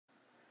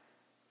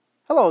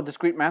Hello,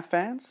 discrete math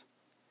fans.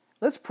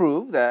 Let's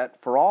prove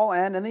that for all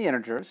n in the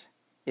integers,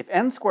 if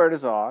n squared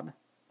is odd,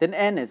 then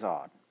n is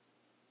odd.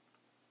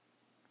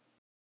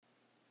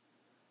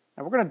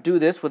 Now we're going to do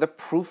this with a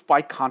proof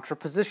by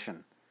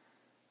contraposition.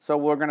 So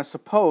we're going to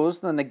suppose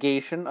the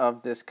negation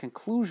of this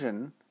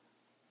conclusion.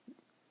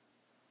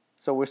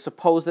 So we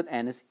suppose that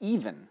n is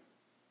even.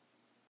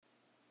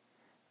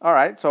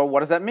 Alright, so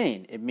what does that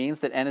mean? It means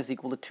that n is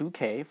equal to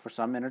 2k for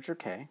some integer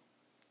k.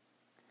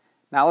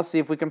 Now let's see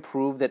if we can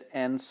prove that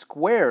n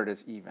squared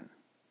is even.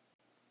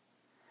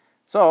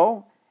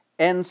 So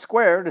n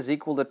squared is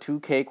equal to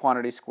 2k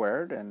quantity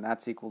squared, and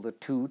that's equal to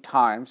 2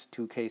 times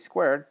 2k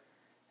squared,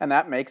 and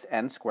that makes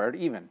n squared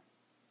even.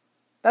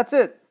 That's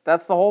it.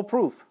 That's the whole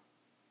proof.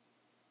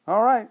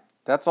 All right,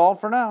 that's all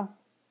for now.